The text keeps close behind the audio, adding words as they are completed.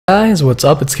Guys, what's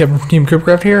up? It's Kevin from Team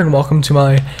Cribcraft here, and welcome to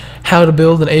my how to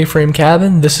build an A-frame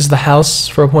cabin. This is the house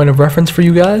for a point of reference for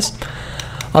you guys.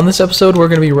 On this episode, we're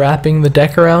going to be wrapping the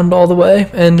deck around all the way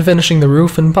and finishing the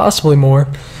roof and possibly more.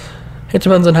 It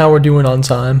depends on how we're doing on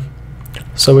time.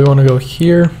 So we want to go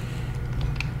here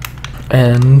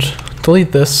and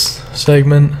delete this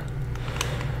segment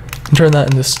and turn that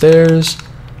into stairs.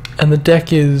 And the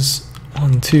deck is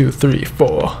 1, 2, 3,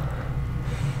 4.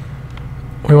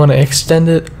 We want to extend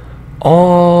it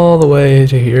all the way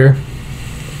to here.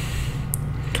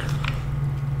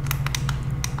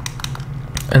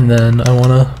 And then I want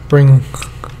to bring,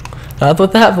 not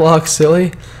with that block,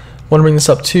 silly. I want to bring this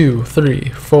up 2, 3,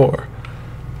 4,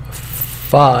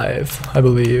 5, I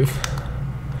believe.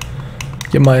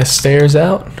 Get my stairs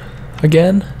out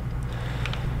again.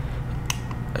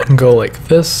 And go like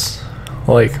this,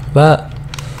 like that,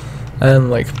 and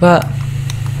like that.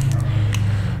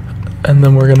 And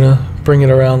then we're gonna bring it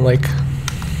around like...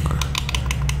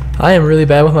 I am really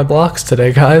bad with my blocks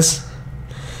today, guys.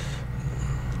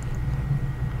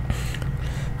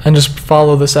 And just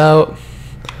follow this out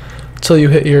until you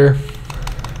hit your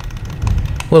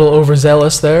little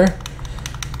overzealous there.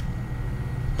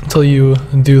 Until you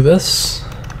do this.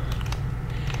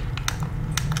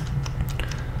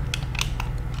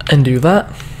 And do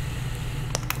that.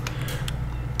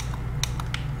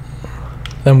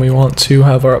 Then we want to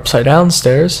have our upside down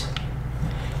stairs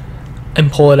and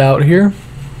pull it out here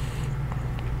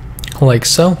like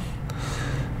so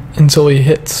until we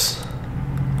hit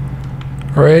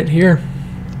right here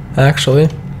actually,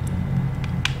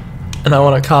 and I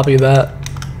want to copy that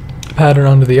pattern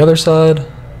onto the other side.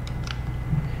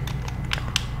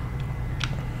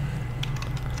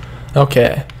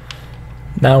 Okay,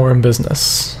 now we're in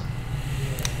business.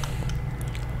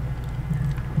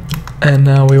 And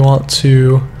now we want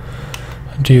to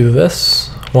do this.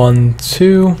 1,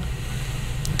 2,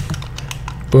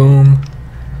 boom.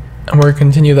 And we're going to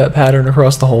continue that pattern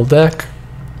across the whole deck.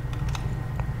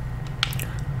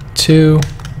 2,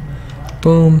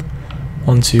 boom.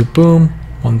 1, 2, boom.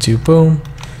 1, 2, boom.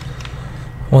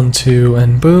 1, 2,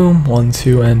 and boom. 1,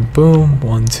 2, and boom.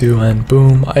 1, 2, and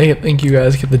boom. I think you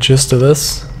guys get the gist of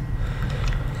this.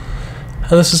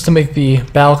 And this is to make the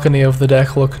balcony of the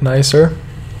deck look nicer.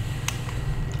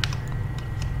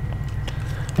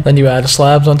 Then you add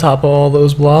slabs on top of all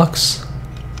those blocks.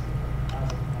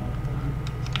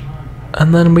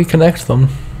 And then we connect them.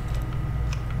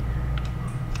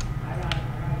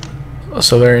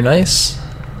 So very nice.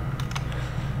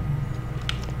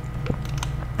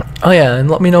 Oh yeah, and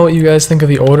let me know what you guys think of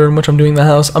the order in which I'm doing the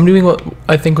house. I'm doing what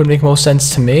I think would make most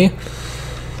sense to me,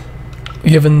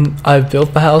 given I've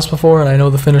built the house before and I know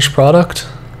the finished product.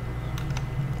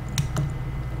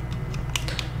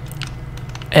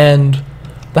 And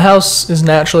the house is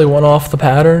naturally one off the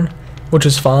pattern, which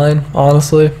is fine,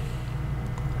 honestly.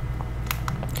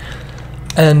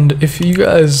 And if you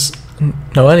guys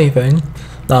know anything,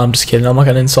 no, I'm just kidding, I'm not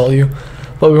gonna insult you,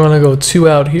 but we want to go 2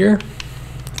 out here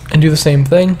and do the same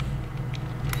thing.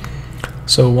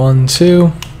 So 1,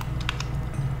 2,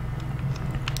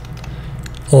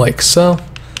 like so.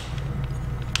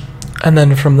 And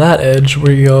then from that edge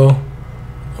we go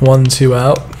 1, 2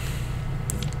 out.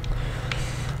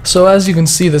 So as you can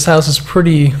see, this house is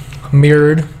pretty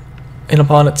mirrored in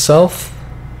upon itself,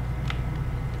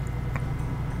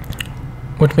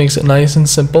 which makes it nice and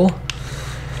simple.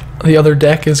 The other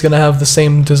deck is going to have the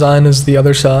same design as the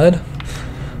other side.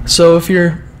 So if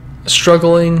you're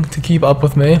struggling to keep up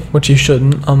with me, which you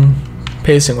shouldn't, I'm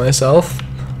pacing myself,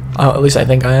 at least I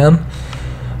think I am,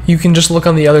 you can just look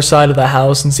on the other side of the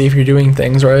house and see if you're doing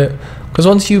things right. Because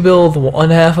once you build one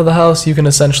half of the house, you can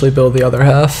essentially build the other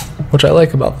half, which I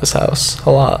like about this house a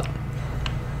lot.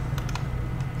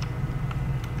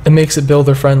 It makes it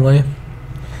builder friendly.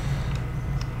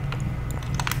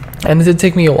 And it did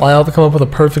take me a while to come up with a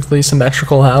perfectly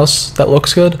symmetrical house that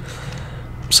looks good.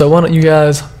 So why don't you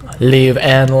guys leave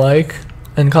a like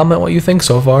and comment what you think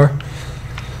so far.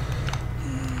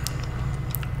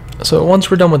 So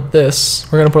once we're done with this,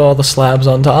 we're going to put all the slabs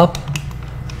on top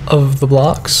of the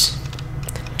blocks.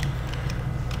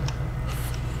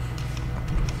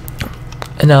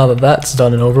 And now that that's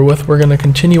done and over with, we're going to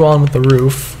continue on with the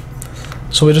roof.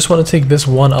 So we just want to take this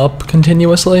one up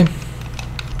continuously,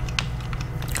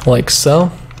 like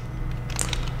so,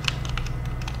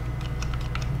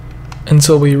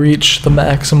 until we reach the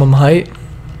maximum height.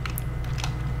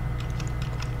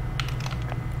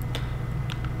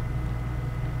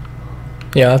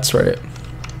 Yeah, that's right.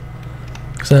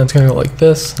 So then it's going to go like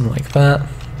this and like that.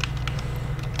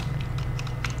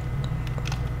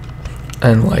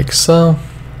 And like so.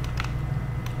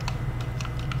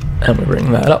 And we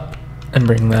bring that up, and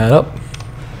bring that up,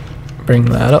 bring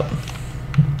that up,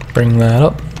 bring that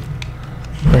up,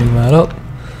 bring that up.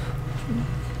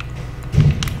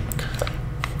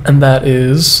 And that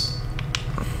is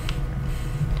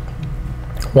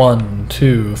 1,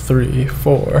 2, 3,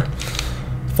 4,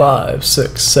 5,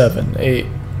 6, 7, 8,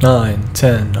 9,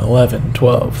 10, 11,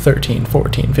 12, 13,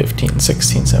 14, 15,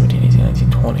 16, 17, 18,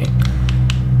 19, 20.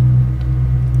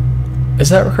 Is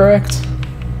that correct?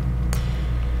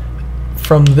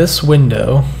 From this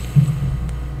window,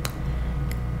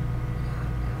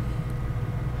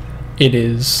 it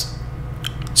is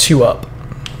 2 up.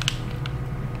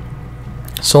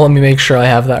 So let me make sure I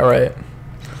have that right.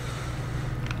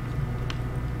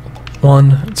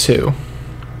 1, 2.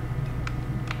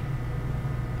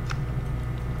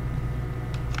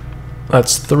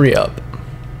 That's 3 up.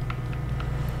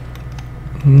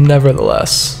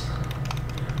 Nevertheless,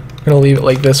 I'm gonna leave it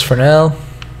like this for now.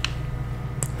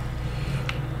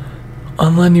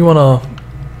 And then you wanna,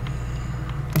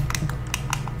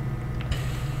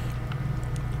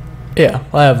 yeah,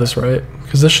 I have this right,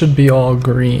 because this should be all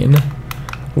green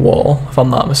wool, if I'm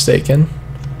not mistaken.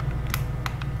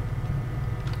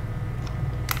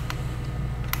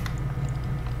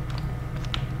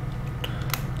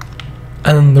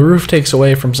 And the roof takes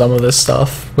away from some of this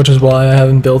stuff, which is why I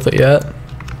haven't built it yet.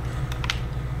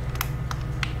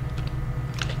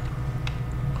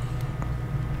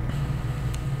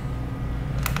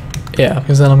 Yeah,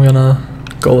 because then I'm gonna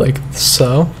go like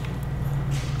so.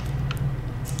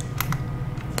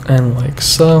 And like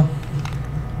so.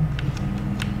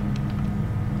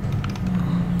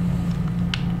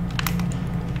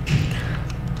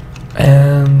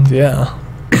 And yeah.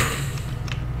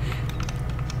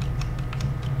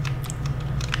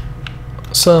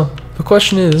 So the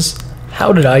question is,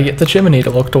 how did I get the chimney to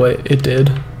look the way it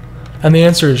did? And the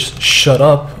answer is shut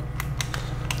up.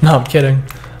 No, I'm kidding.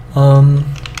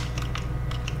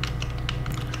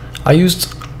 I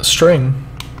used string,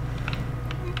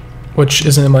 which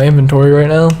isn't in my inventory right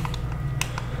now.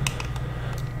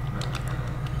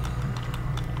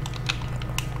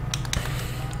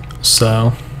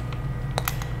 So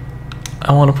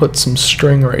I want to put some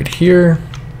string right here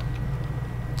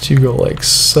to go like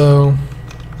so.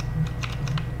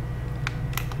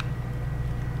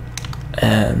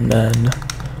 And then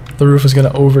the roof is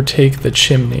going to overtake the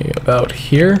chimney about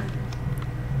here.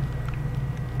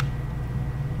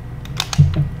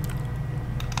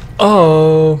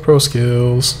 Oh, pro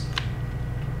skills.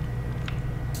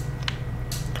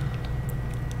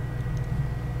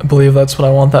 I believe that's what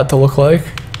I want that to look like.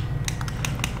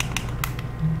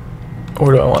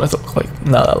 Or do I want it to look like?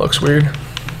 No, that looks weird.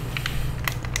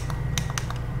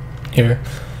 Here.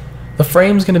 The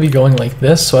frame's going to be going like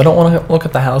this, so I don't want to look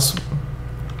at the house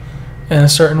in a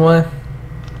certain way.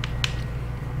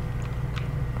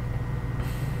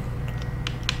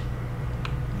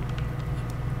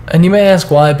 And you may ask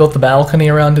why I built the balcony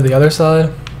around to the other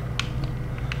side.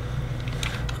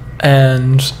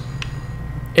 And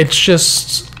it's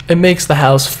just, it makes the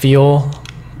house feel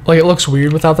like it looks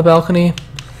weird without the balcony.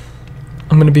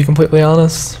 I'm gonna be completely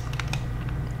honest.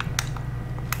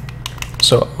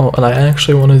 So what I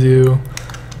actually want to do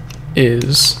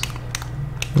is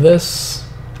this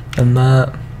and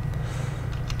that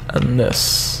and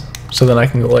this. So then I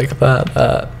can go like that,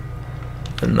 that,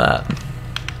 and that.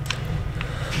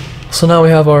 So now we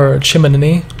have our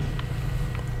chimney.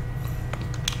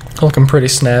 Looking pretty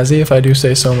snazzy, if I do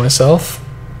say so myself.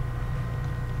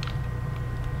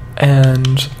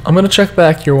 And I'm gonna check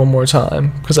back here one more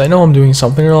time, because I know I'm doing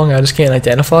something wrong, I just can't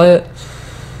identify it.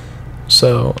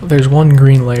 So there's one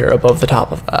green layer above the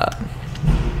top of that.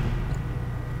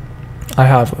 I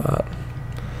have that.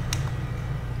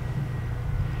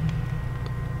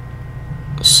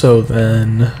 So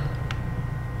then,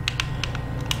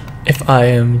 if I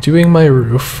am doing my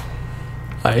roof,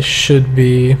 I should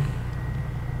be,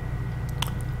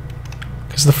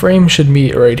 because the frame should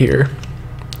meet right here,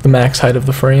 the max height of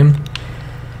the frame.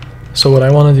 So what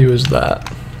I want to do is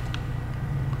that.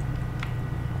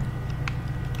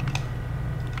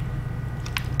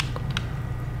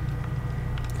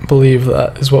 I believe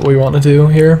that is what we want to do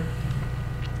here.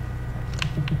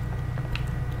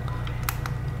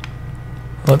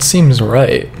 That seems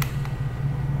right.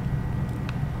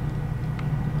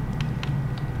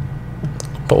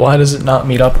 But why does it not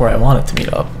meet up where I want it to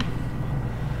meet up?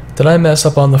 Did I mess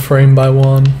up on the frame by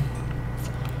one?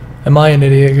 Am I an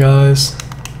idiot, guys?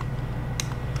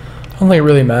 I don't think it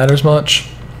really matters much,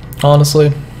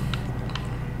 honestly.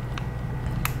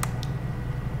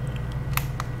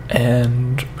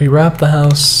 And we wrap the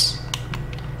house.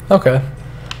 Okay,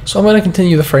 so I'm going to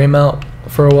continue the frame out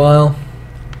for a while.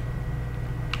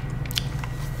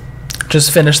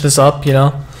 just finish this up, you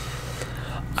know.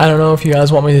 I don't know if you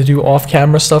guys want me to do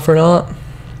off-camera stuff or not.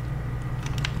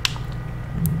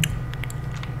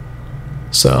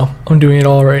 So, I'm doing it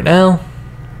all right now.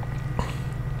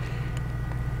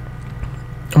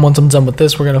 And once I'm done with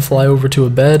this, we're going to fly over to a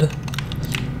bed.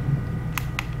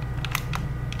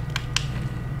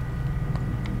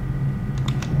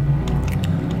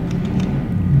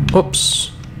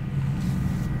 Whoops.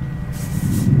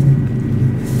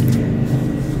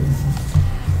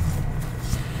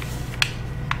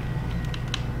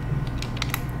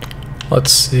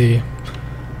 Let's see.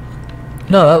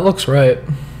 No, that looks right.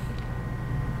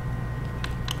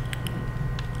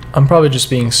 I'm probably just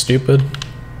being stupid.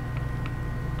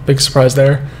 Big surprise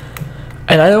there.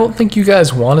 And I don't think you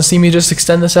guys want to see me just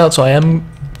extend this out, so I am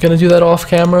gonna do that off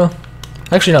camera.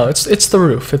 Actually, no, it's the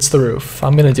roof. It's the roof.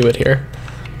 I'm gonna do it here.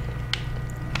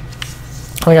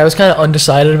 Like, I was kind of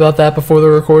undecided about that before the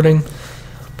recording,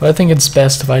 but I think it's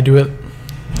best if I do it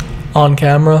on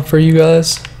camera for you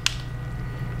guys.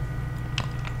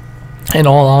 In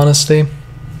all honesty.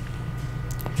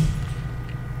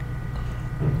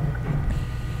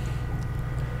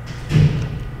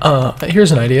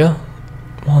 Here's an idea.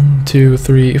 1, 2,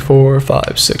 3, 4,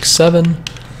 5, 6, 7.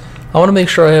 I want to make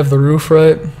sure I have the roof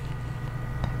right.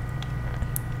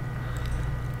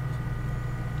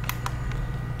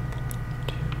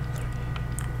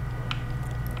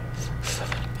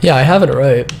 Yeah, I have it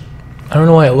right. I don't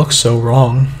know why it looks so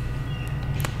wrong.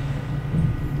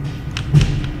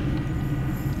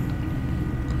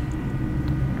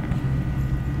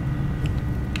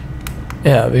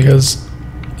 Yeah, because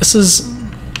this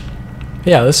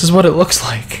is what it looks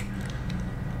like.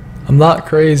 I'm not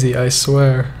crazy, I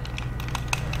swear.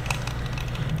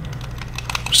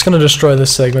 I'm just gonna destroy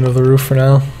this segment of the roof for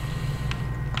now.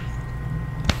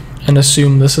 And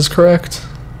assume this is correct.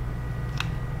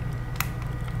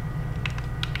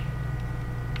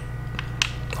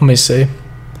 Let me see.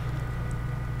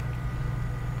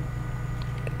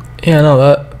 Yeah,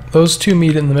 no, those two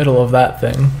meet in the middle of that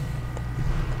thing.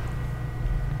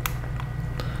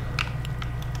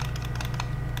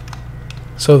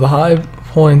 So the high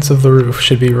points of the roof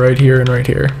should be right here and right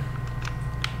here.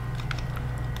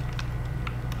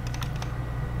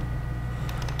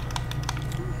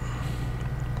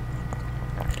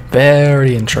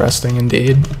 Very interesting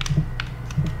indeed.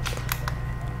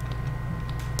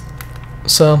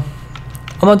 So,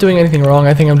 I'm not doing anything wrong.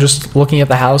 I think I'm just looking at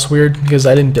the house weird because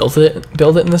I didn't build it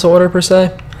in this order per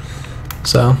se.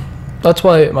 So, that's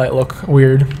why it might look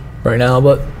weird right now,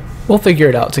 but we'll figure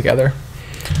it out together.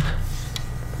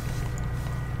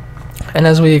 And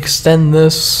as we extend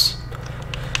this,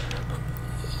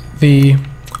 the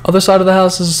other side of the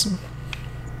house is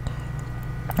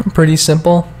pretty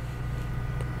simple.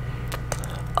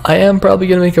 I am probably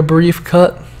going to make a brief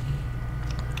cut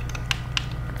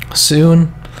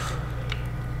soon,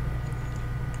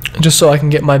 just so I can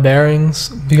get my bearings,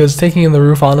 because taking in the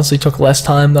roof honestly took less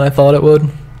time than I thought it would.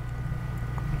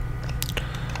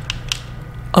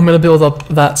 I'm going to build up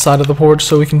that side of the porch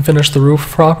so we can finish the roof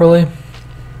properly.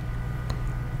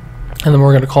 And then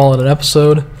we're going to call it an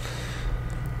episode.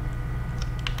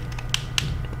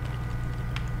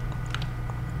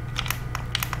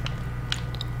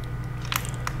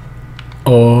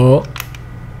 Oh.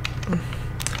 I'm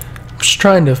just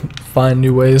trying to find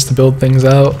new ways to build things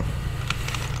out.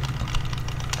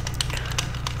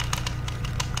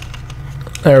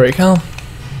 There we go.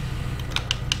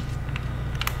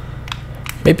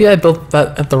 Maybe I built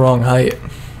that at the wrong height.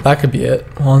 That could be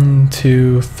it. 1,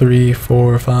 2, 3,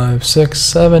 4, 5, 6,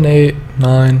 7, 8,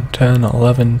 9, 10,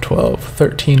 11, 12,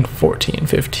 13, 14,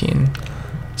 15,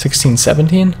 16,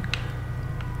 17.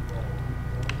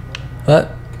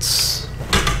 That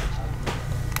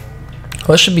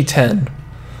should be 10.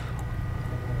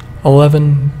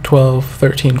 11, 12,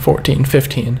 13, 14,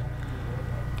 15.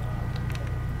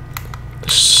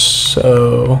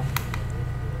 So,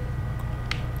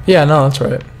 yeah, no, that's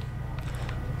right.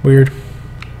 Weird.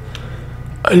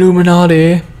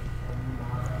 Illuminati.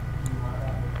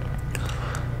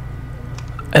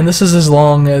 And this is as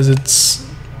long as it's,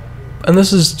 and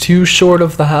this is too short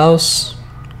of the house.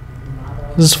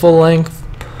 This is full length,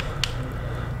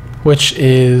 which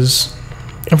is,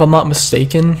 if I'm not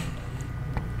mistaken,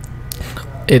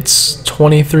 it's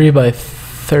 23 by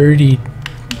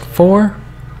 34.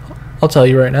 I'll tell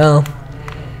you right now.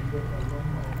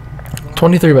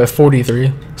 23 by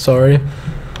 43, sorry.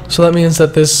 So that means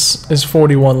that this is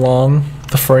 41 long,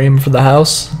 the frame for the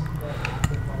house.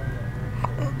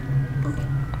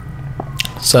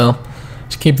 So,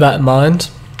 to keep that in mind.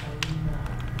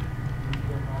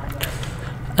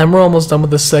 And we're almost done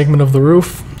with this segment of the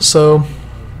roof, so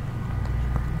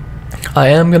I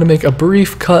am going to make a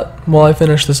brief cut while I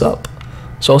finish this up.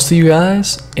 So I'll see you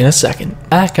guys in a second.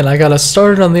 Back, and I got to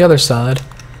start it on the other side.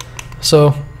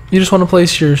 So you just want to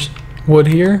place your wood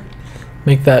here.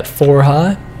 Make that 4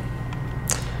 high.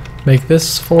 Make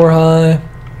this 4 high.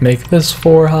 Make this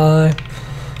 4 high.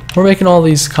 We're making all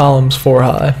these columns 4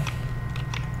 high.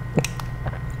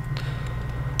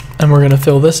 And we're going to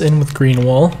fill this in with green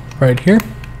wool right here.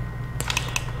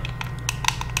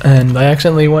 And I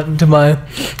accidentally went into my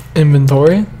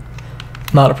inventory.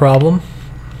 Not a problem.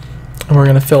 And we're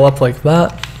going to fill up like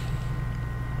that.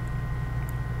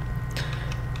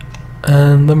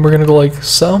 And then we're going to go like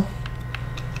so.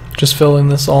 Just filling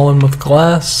this all in with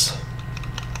glass.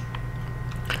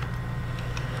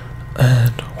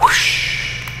 And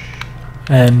whoosh.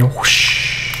 And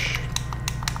whoosh.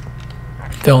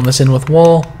 Filling this in with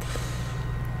wool.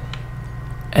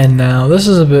 And now this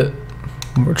is a bit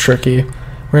more tricky.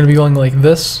 We're going to be going like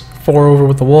this, 4 over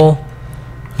with the wool.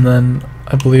 And then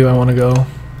I believe I want to go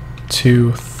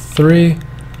 2, 3,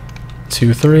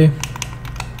 2, 3.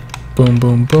 Boom,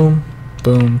 boom, boom,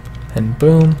 boom, and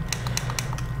boom.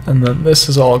 And then this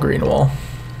is all green wool.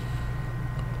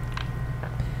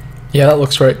 Yeah, that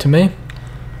looks right to me.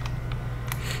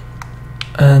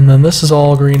 And then this is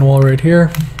all green wool right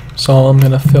here. So I'm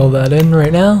going to fill that in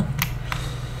right now.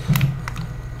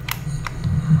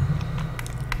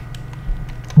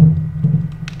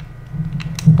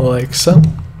 Like so.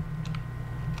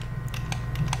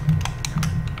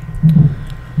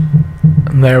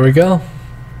 And there we go.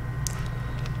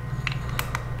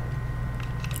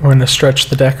 We're going to stretch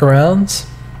the deck around.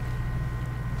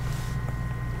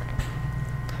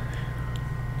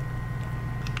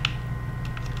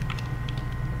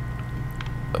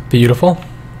 Beautiful.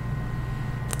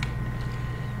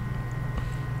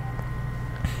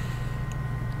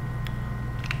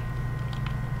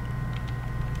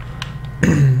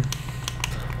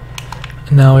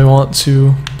 Now we want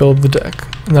to build the deck.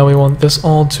 Now we want this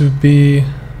all to be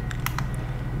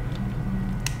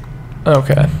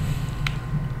okay.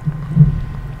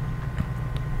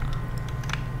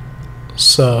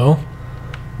 So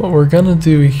what we're gonna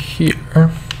do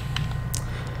here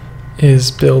is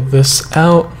build this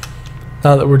out.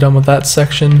 Now that we're done with that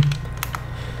section,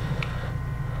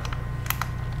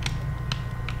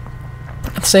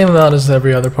 the same amount as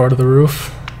every other part of the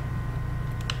roof.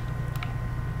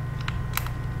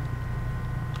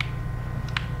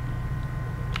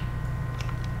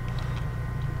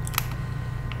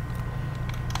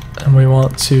 And we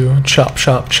want to chop,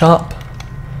 chop, chop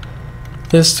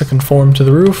this to conform to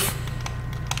the roof.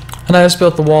 And I just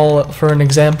built the wall for an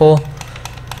example,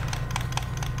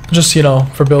 just, you know,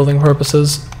 for building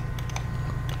purposes.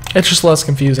 It's just less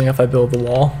confusing if I build the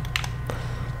wall.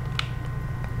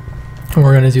 And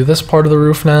we're going to do this part of the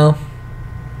roof now.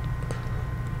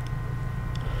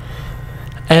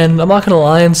 And I'm not going to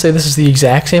lie and say this is the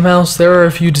exact same house. There are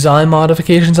a few design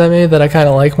modifications I made that I kind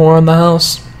of like more on the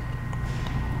house,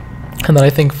 and that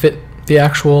I think fit the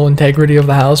actual integrity of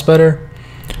the house better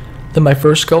than my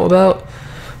first go about.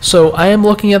 So I am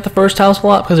looking at the first house a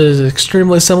lot because it is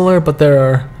extremely similar, but there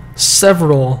are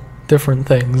several different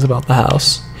things about the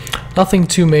house. Nothing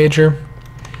too major.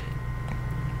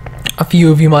 A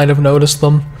few of you might have noticed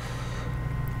them,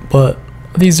 but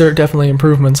these are definitely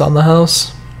improvements on the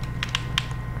house.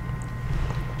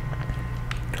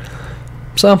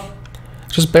 So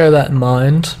just bear that in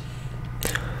mind.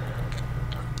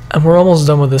 And we're almost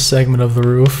done with this segment of the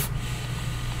roof,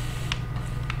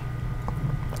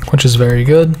 which is very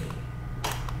good.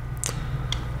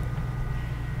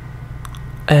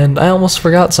 And I almost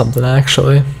forgot something,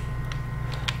 actually.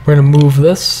 We're going to move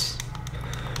this,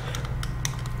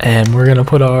 and we're going to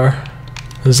put our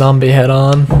zombie head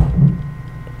on,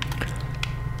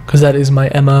 because that is my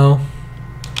MO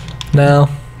now.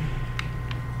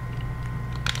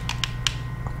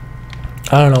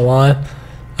 I don't know why.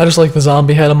 I just like the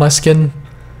zombie head on my skin.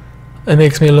 It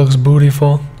makes me look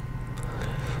beautiful.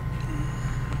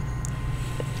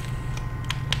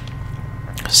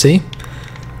 See?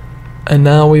 And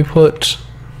now we put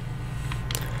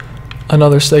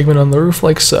another segment on the roof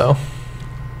like so.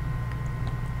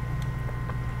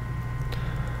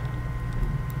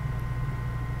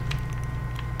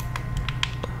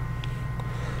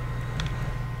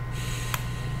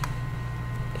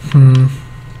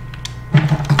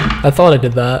 I thought I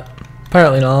did that.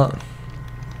 Apparently not.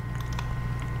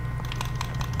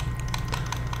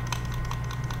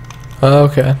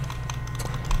 Okay.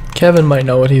 Kevin might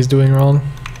know what he's doing wrong.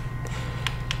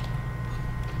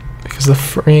 Because the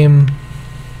frame...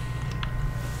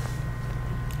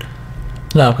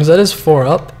 No, because that is 4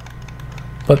 up.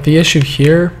 But the issue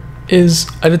here is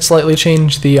I did slightly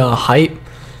change the height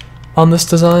on this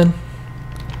design.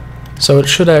 So it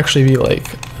should actually be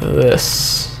like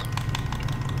this.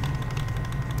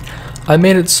 I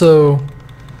made it so,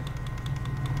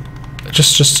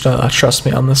 just trust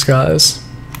me on this, guys.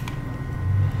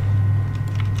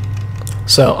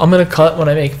 So I'm gonna cut when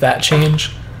I make that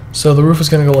change. So the roof is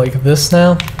gonna go like this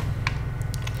now.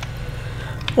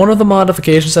 One of the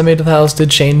modifications I made to the house did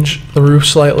change the roof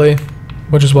slightly,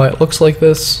 which is why it looks like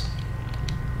this.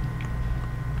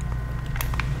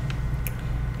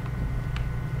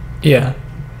 Yeah.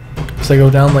 So I go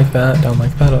down like that, up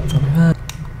like that.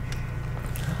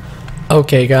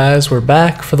 Okay guys, we're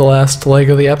back for the last leg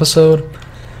of the episode.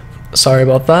 Sorry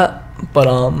about that, but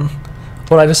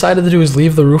what I decided to do is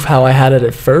leave the roof how I had it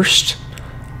at first,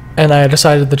 and I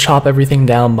decided to chop everything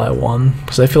down by 1,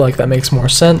 because I feel like that makes more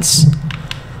sense.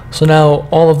 So now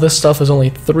all of this stuff is only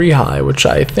 3 high, which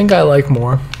I think I like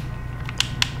more.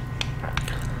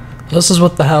 This is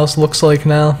what the house looks like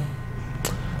now.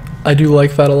 I do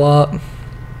like that a lot.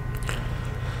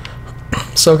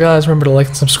 So guys, remember to like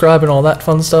and subscribe and all that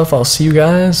fun stuff. I'll see you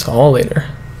guys all later.